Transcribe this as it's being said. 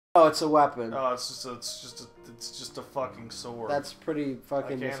Oh, it's a weapon. Oh, it's just a fucking sword. That's pretty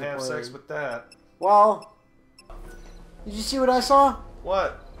fucking I can't disappointing. have sex with that. Well, did you see what I saw?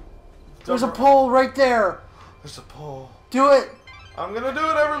 What? There's a pole right there. There's a pole. Do it. I'm gonna do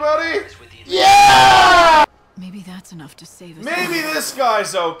it, everybody. Yeah! Maybe that's enough to save us. Maybe this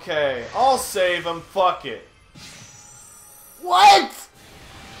guy's okay. I'll save him. Fuck it. What?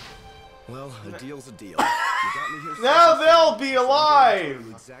 Well, a deal's a deal. You got me here. Now they'll be alive.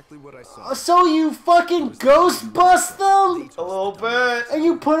 Exactly what I saw. So you fucking ghost bust them? A little bit. And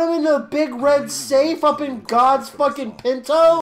you put them in the big red safe up in God's fucking Pinto?